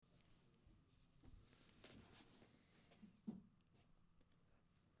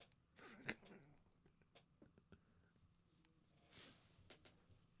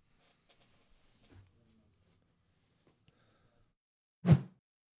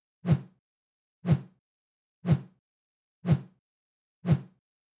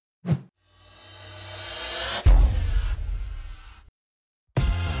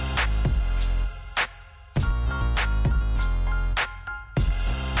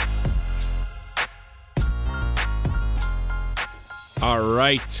All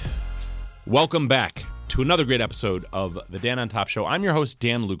right. Welcome back to another great episode of the Dan on Top Show. I'm your host,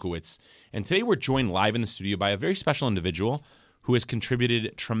 Dan Lukowitz, and today we're joined live in the studio by a very special individual who has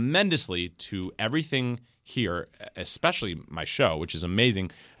contributed tremendously to everything here, especially my show, which is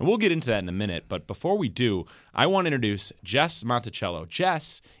amazing. And we'll get into that in a minute. But before we do, I want to introduce Jess Monticello.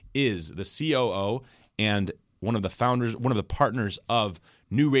 Jess is the COO and one of the founders, one of the partners of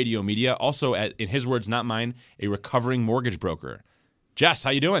New Radio Media, also, in his words, not mine, a recovering mortgage broker. Jess, how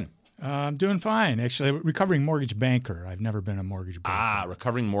you doing? I'm doing fine. Actually, recovering mortgage banker. I've never been a mortgage broker.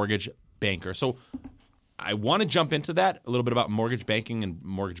 Recovering mortgage banker. So I want to jump into that, a little bit about mortgage banking and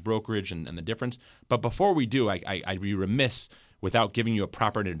mortgage brokerage and the difference. But before we do, I'd be remiss without giving you a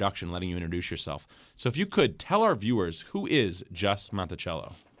proper introduction, letting you introduce yourself. So if you could tell our viewers, who is Jess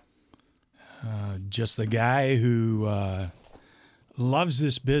Monticello? Just the guy who loves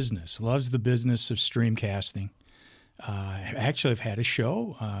this business, loves the business of streamcasting. Actually, I've had a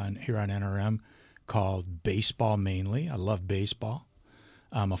show here on NRM called Baseball Mainly. I love baseball.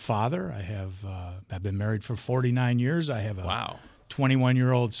 I'm a father. I've been married for 49 years. I have a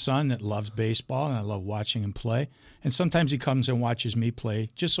 21-year-old son that loves baseball, and I love watching him play. And sometimes he comes and watches me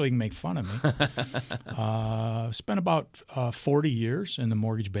play just so he can make fun of me. Spent about 40 years in the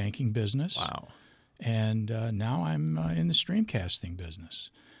mortgage banking business. Wow. And now I'm in the streamcasting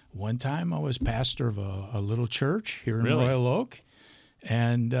business. One time I was pastor of a little church here in Royal Oak.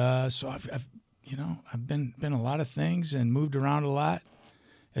 And so I've been a lot of things and moved around a lot.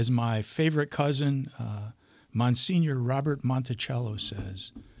 As my favorite cousin, Monsignor Robert Monticello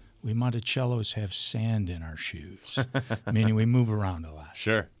says, we Monticellos have sand in our shoes, meaning we move around a lot.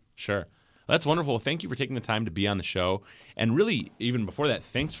 Sure. That's wonderful. Thank you for taking the time to be on the show. And really, even before that,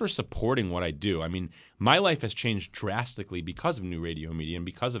 thanks for supporting what I do. I mean, my life has changed drastically because of New Radio Media and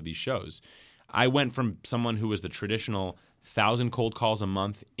because of these shows. I went from someone who was the traditional 1,000 cold calls a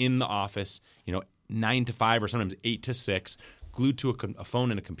month in the office, 9 to 5 or sometimes 8 to 6, glued to a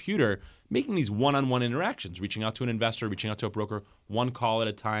phone and a computer, making these one-on-one interactions, reaching out to an investor, reaching out to a broker, one call at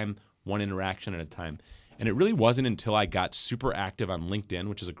a time, one interaction at a time. And it really wasn't until I got super active on LinkedIn,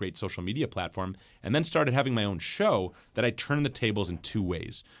 which is a great social media platform, and then started having my own show that I turned the tables in two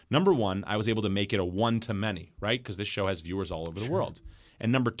ways. Number one, I was able to make it a one-to-many, right? Because this show has viewers all over the world.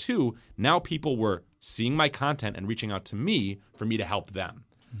 And number two, now people were seeing my content and reaching out to me for me to help them.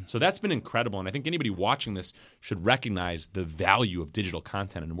 So that's been incredible, and I think anybody watching this should recognize the value of digital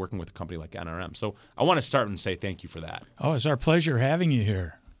content and working with a company like NRM. So I want to start and say thank you for that. Oh, it's our pleasure having you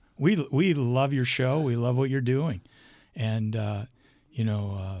here. We love your show. We love what you're doing, and the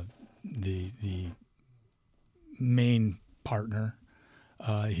main partner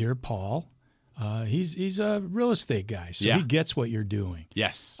here, Paul. He's a real estate guy, so he gets what you're doing.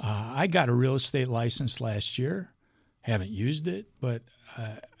 Yes. I got a real estate license last year. Haven't used it, but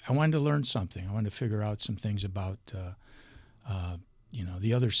I wanted to learn something. I wanted to figure out some things about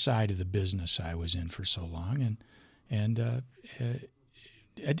the other side of the business I was in for so long, and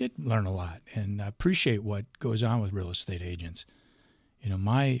I did learn a lot, and I appreciate what goes on with real estate agents.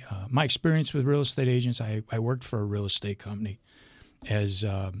 My experience with real estate agents, I worked for a real estate company as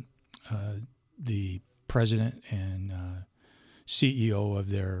the president and CEO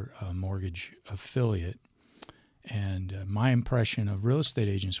of their mortgage affiliate. And my impression of real estate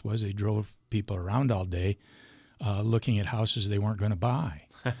agents was they drove people around all day looking at houses they weren't going to buy.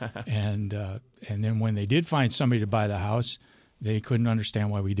 and then when they did find somebody to buy the house, they couldn't understand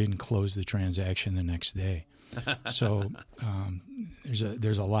why we didn't close the transaction the next day. So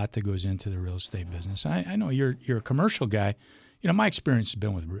there's a lot that goes into the real estate business. I know you're a commercial guy. My experience has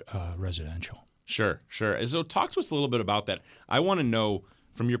been with residential. Sure. So talk to us a little bit about that. I want to know,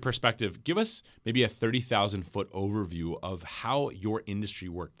 from your perspective, give us maybe a 30,000-foot overview of how your industry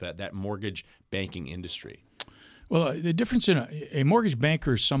worked, that mortgage banking industry. Well, the difference in a mortgage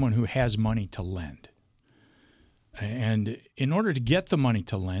banker is someone who has money to lend. And in order to get the money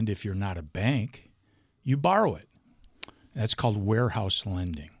to lend, if you're not a bank, you borrow it. That's called warehouse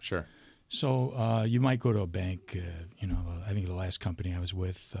lending. Sure. So you might go to a bank. I think the last company I was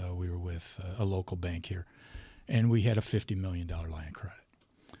with, we were with a local bank here, and we had a $50 million line of credit.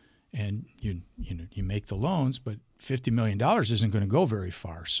 And you make the loans, but $50 million isn't going to go very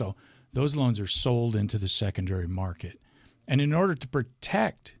far. So those loans are sold into the secondary market. And in order to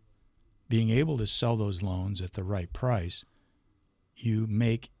protect being able to sell those loans at the right price, you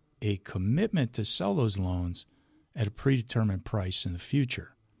make a commitment to sell those loans at a predetermined price in the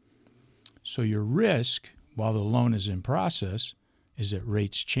future. So your risk, while the loan is in process, is that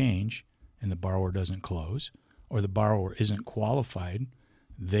rates change and the borrower doesn't close, or the borrower isn't qualified,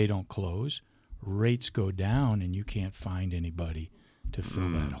 they don't close, rates go down, and you can't find anybody to fill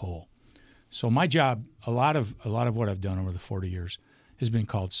that hole. So my job, a lot of what I've done over the 40 years has been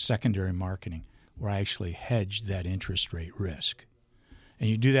called secondary marketing, where I actually hedge that interest rate risk. And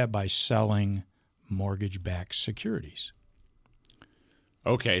you do that by selling mortgage-backed securities.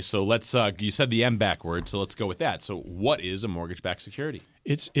 Okay, so let's. You said the M backward, so let's go with that. So, what is a mortgage-backed security?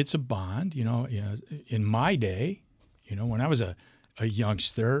 It's a bond. In my day, when I was a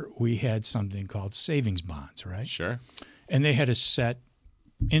youngster, we had something called savings bonds, right? Sure. And they had a set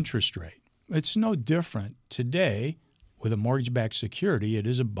interest rate. It's no different today with a mortgage-backed security. It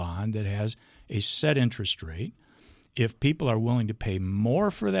is a bond that has a set interest rate. If people are willing to pay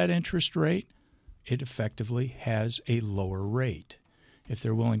more for that interest rate, it effectively has a lower rate. If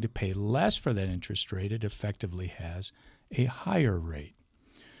they're willing to pay less for that interest rate, it effectively has a higher rate.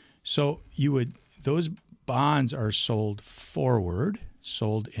 So those bonds are sold forward,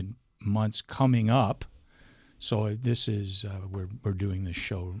 sold in months coming up. So this is we're doing this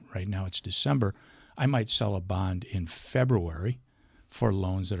show right now. It's December. I might sell a bond in February for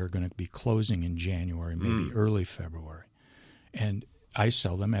loans that are going to be closing in January, maybe early February, and I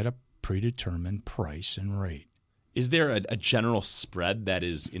sell them at a predetermined price and rate. Is there a general spread that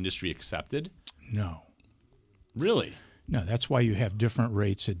is industry accepted? No. Really? No, that's why you have different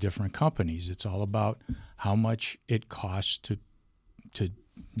rates at different companies. It's all about how much it costs to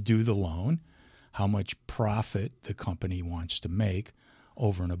do the loan, how much profit the company wants to make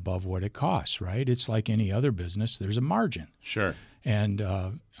over and above what it costs, right? It's like any other business. There's a margin. Sure. And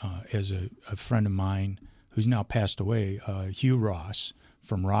as a friend of mine who's now passed away, Hugh Ross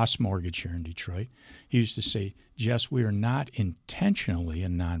from Ross Mortgage here in Detroit, he used to say, Jess, we are not intentionally a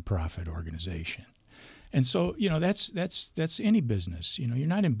nonprofit organization. And so, that's any business. You're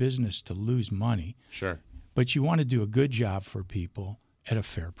not in business to lose money. Sure. But you want to do a good job for people at a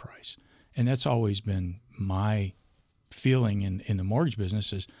fair price. And that's always been my feeling in the mortgage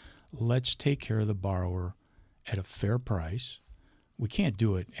business is let's take care of the borrower at a fair price. We can't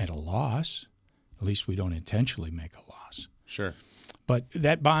do it at a loss. At least we don't intentionally make a loss. Sure. But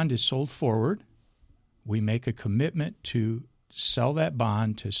that bond is sold forward. We make a commitment to sell that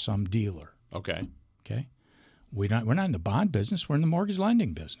bond to some dealer. Okay. We're not in the bond business. We're in the mortgage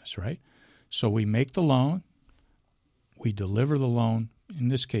lending business, right? So we make the loan. We deliver the loan. In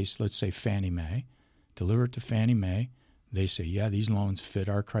this case, let's say Fannie Mae. Deliver it to Fannie Mae. They say, yeah, these loans fit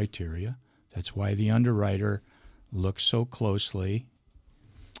our criteria. That's why the underwriter looks so closely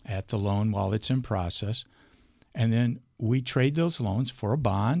at the loan while it's in process. And then we trade those loans for a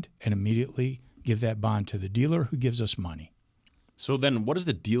bond and immediately give that bond to the dealer who gives us money. So then what does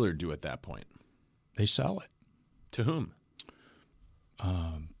the dealer do at that point? They sell it. To whom?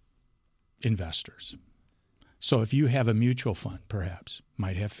 Investors. So if you have a mutual fund, perhaps,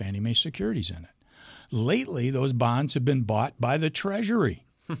 might have Fannie Mae securities in it. Lately, those bonds have been bought by the Treasury,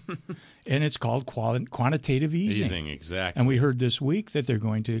 and it's called quantitative easing. Easing, exactly. And we heard this week that they're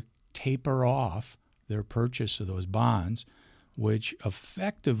going to taper off their purchase of those bonds, which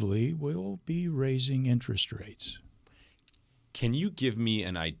effectively will be raising interest rates. Can you give me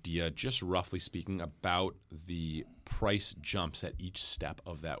an idea, just roughly speaking, about the price jumps at each step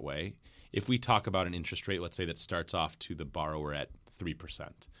of that way? If we talk about an interest rate, let's say that starts off to the borrower at 3%,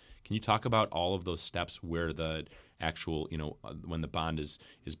 can you talk about all of those steps where the actual, when the bond is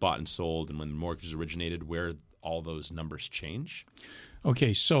bought and sold and when the mortgage is originated, where all those numbers change?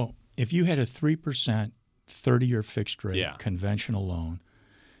 Okay, so if you had a 3% 30-year fixed rate conventional loan,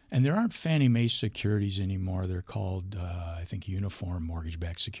 and there aren't Fannie Mae securities anymore. They're called, I think, uniform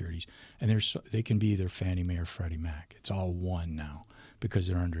mortgage-backed securities. And they can be either Fannie Mae or Freddie Mac. It's all one now because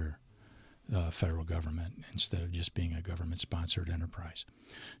they're under the federal government instead of just being a government-sponsored enterprise.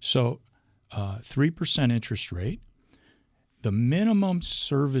 So 3% interest rate. The minimum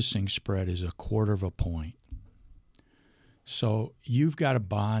servicing spread is 1/4 point. So you've got a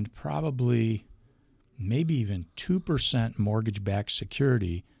bond, probably maybe even 2% mortgage-backed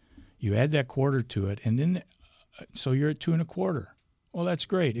security. You add that 1/4 to it, and then so you're at 2 1/4. Well, that's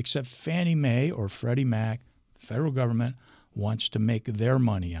great, except Fannie Mae or Freddie Mac, federal government, wants to make their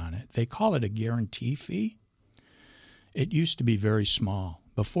money on it. They call it a guarantee fee. It used to be very small.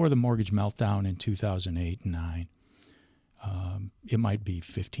 Before the mortgage meltdown in 2008 and 9, it might be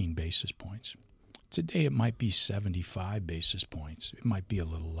 15 basis points. Today it might be 75 basis points. It might be a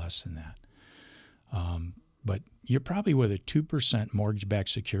little less than that. But you're probably with a 2% mortgage-backed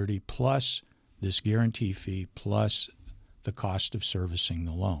security plus this guarantee fee plus the cost of servicing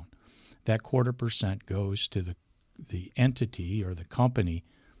the loan. That 1/4% goes to the entity or the company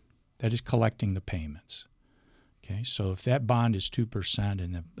that is collecting the payments. Okay, so if that bond is 2%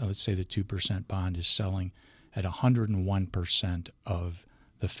 and let's say the 2% bond is selling at 101% of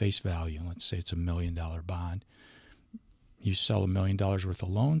the face value. Let's say it's $1 million bond. You sell $1 million worth of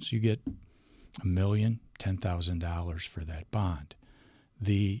loans, you get $1,010,000 for that bond.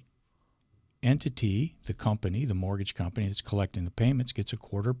 The entity, the company, the mortgage company that's collecting the payments gets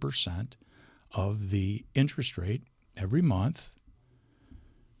 0.25% of the interest rate every month,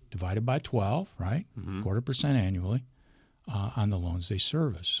 divided by 12, right? 0.25% annually on the loans they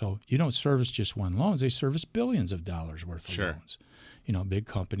service. So you don't service just one loan; they service billions of dollars worth of loans. You know, a big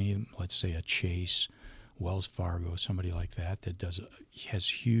company, let's say a Chase, Wells Fargo, somebody like that has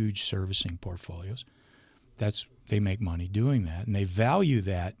huge servicing portfolios. They make money doing that, and they value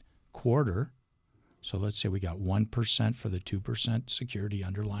that quarter. So let's say we got 1% for the 2% security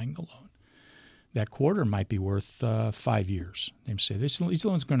underlying the loan. That quarter might be worth 5 years. They say these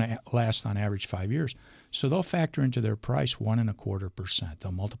loans are going to last on average 5 years. So they'll factor into their price 1.25%.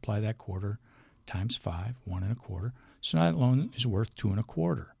 They'll multiply that quarter times 5, 1.25. So now that loan is worth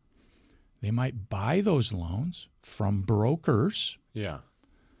 2.25. They might buy those loans from brokers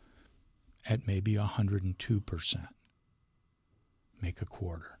at maybe 102%, make a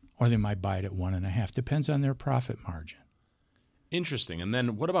quarter. Or they might buy it at 1.5. Depends on their profit margin. Interesting. And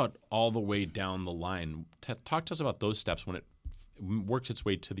then what about all the way down the line? Talk to us about those steps when it works its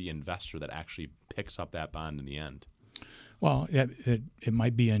way to the investor that actually picks up that bond in the end. Well, it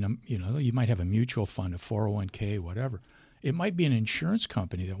might be you might have a mutual fund, a 401k, whatever. It might be an insurance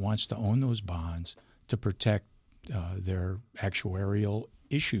company that wants to own those bonds to protect their actuarial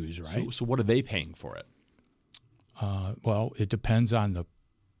issues, right? So what are they paying for it? Well, it depends on the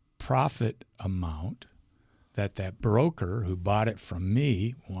profit amount that broker who bought it from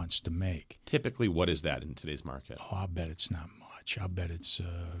me wants to make. Typically, what is that in today's market? Oh, I'll bet it's not much. I'll bet it's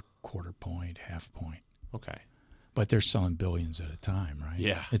a 0.25 point, 0.5 point. Okay. But they're selling billions at a time, right?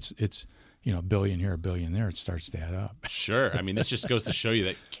 Yeah. It's a billion here, a billion there. It starts to add up. Sure. I mean, this just goes to show you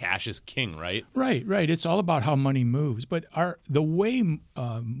that cash is king, right? Right. It's all about how money moves. But the way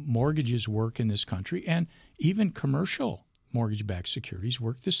mortgages work in this country, and even commercial mortgage-backed securities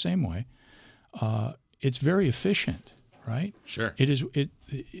work the same way. It's very efficient, right? Sure. It is.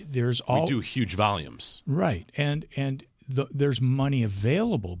 There's all. We do huge volumes. Right, and there's money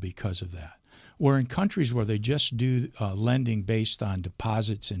available because of that. Where in countries where they just do lending based on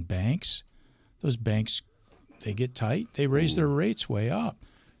deposits in banks, those banks, they get tight. They raise their rates way up.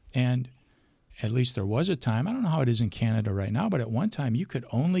 And at least there was a time, I don't know how it is in Canada right now, but at one time you could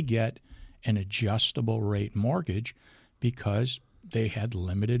only get an adjustable rate mortgage because they had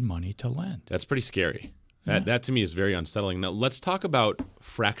limited money to lend. That's pretty scary. That to me is very unsettling. Now let's talk about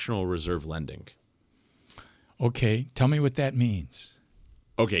fractional reserve lending. Okay, tell me what that means.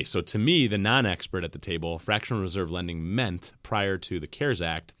 Okay, so to me, the non-expert at the table, fractional reserve lending meant prior to the CARES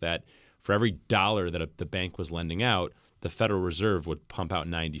Act that for every dollar that the bank was lending out, the Federal Reserve would pump out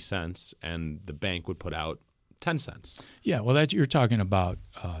 90 cents and the bank would put out 10 cents. Yeah, well, you're talking about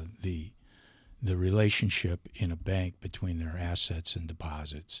the relationship in a bank between their assets and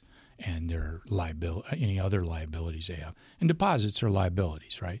deposits and their any other liabilities they have. And deposits are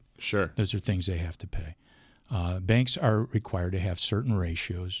liabilities, right? Sure. Those are things they have to pay. Banks are required to have certain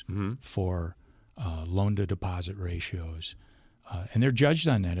ratios for loan-to-deposit ratios, and they're judged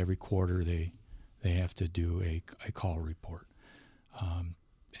on that every quarter. They have to do a call report.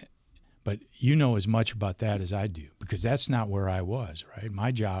 But you know as much about that as I do because that's not where I was, right?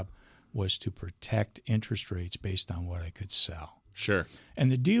 My job was to protect interest rates based on what I could sell. Sure.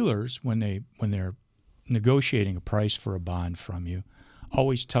 And the dealers, when they're negotiating a price for a bond from you,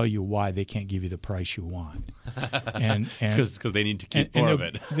 always tell you why they can't give you the price you want. And it's because they need to keep more of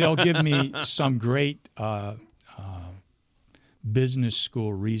it. They'll give me some great business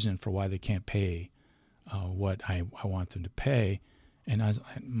school reason for why they can't pay what I want them to pay. And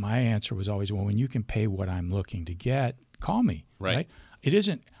my answer was always, well, when you can pay what I'm looking to get, call me. Right? It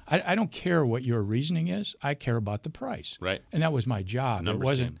isn't. I don't care what your reasoning is. I care about the price. Right. And that was my job.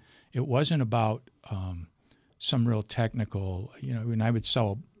 It wasn't about some real technical, when I would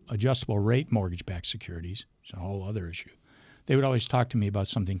sell adjustable rate mortgage-backed securities, it's a whole other issue. They would always talk to me about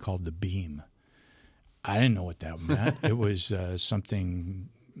something called the beam. I didn't know what that meant. It was something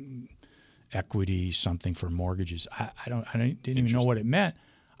equity, something for mortgages. I didn't even know what it meant.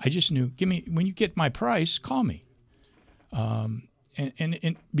 I just knew, when you get my price, call me.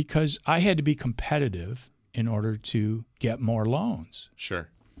 And because I had to be competitive in order to get more loans. Sure.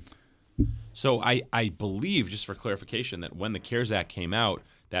 So I believe, just for clarification, that when the CARES Act came out,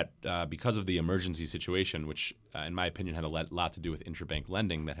 that because of the emergency situation, which in my opinion had a lot to do with interbank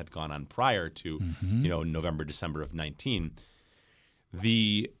lending that had gone on prior to November, December of 19,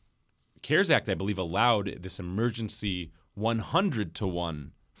 the CARES Act, I believe, allowed this emergency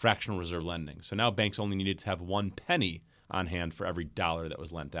 100-to-1 fractional reserve lending. So now banks only needed to have 1 penny on hand for every dollar that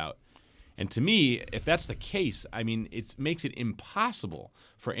was lent out. And to me, if that's the case, I mean, it makes it impossible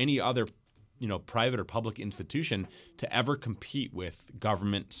for any other, private or public institution to ever compete with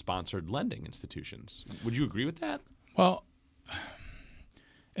government-sponsored lending institutions. Would you agree with that? Well,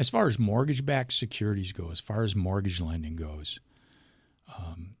 as far as mortgage-backed securities go, as far as mortgage lending goes,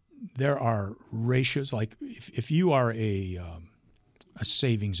 there are ratios. Like if you are a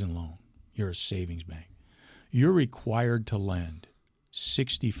savings and loan, you're a savings bank, you're required to lend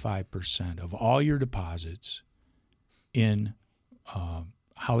 65% of all your deposits in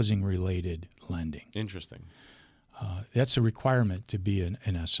housing-related lending. Interesting. That's a requirement to be an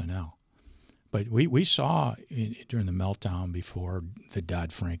SNL. But we saw during the meltdown before the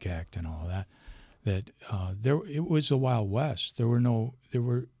Dodd-Frank Act and all of that, it was a Wild West. There was no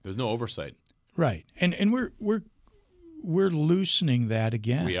oversight. Right, and we're loosening that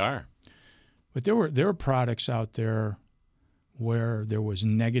again. We are. But there were products out there where there was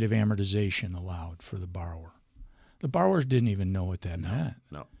negative amortization allowed for the borrower. The borrowers didn't even know what that meant.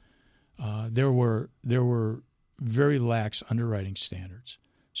 No. There were very lax underwriting standards.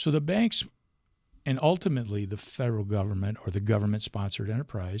 So the banks, and ultimately the federal government or the government-sponsored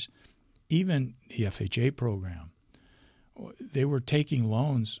enterprise, even the FHA program, they were taking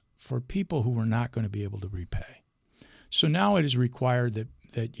loans for people who were not going to be able to repay. So now it is required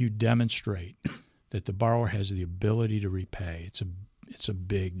that you demonstrate that the borrower has the ability to repay. It's a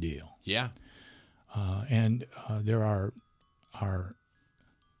big deal. Yeah. And there are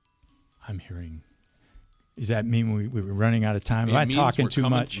I'm hearing. Does that mean we're running out of time? Am I talking too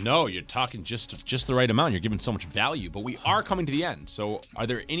much? No, you're talking just the right amount. You're giving so much value, but we are coming to the end. So are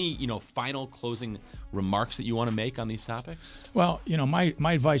there any, final closing remarks that you want to make on these topics? Well,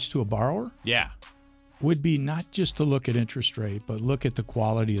 my advice to a borrower would be not just to look at interest rate, but look at the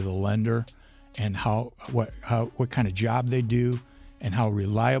quality of the lender and what kind of job they do and how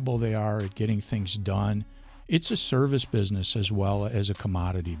reliable they are at getting things done. It's a service business as well as a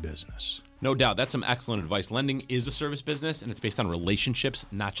commodity business. No doubt. That's some excellent advice. Lending is a service business, and it's based on relationships,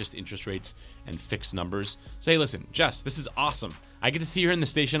 not just interest rates and fixed numbers. So, hey, listen, Jess, this is awesome. I get to see you here in the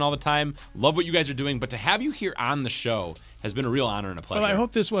station all the time. Love what you guys are doing. But to have you here on the show has been a real honor and a pleasure. Well, I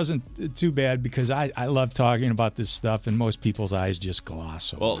hope this wasn't too bad because I love talking about this stuff, and most people's eyes just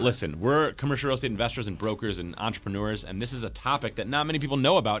gloss over. Well, listen, we're commercial real estate investors and brokers and entrepreneurs, and this is a topic that not many people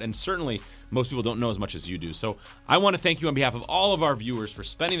know about, and certainly most people don't know as much as you do. So I want to thank you on behalf of all of our viewers for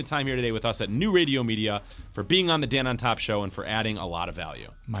spending the time here today with us at New Radio Media, for being on the Dan on Top show, and for adding a lot of value.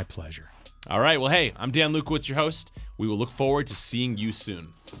 My pleasure. All right. Well, hey, I'm Dan Lukowitz, your host. We will look forward to seeing you soon.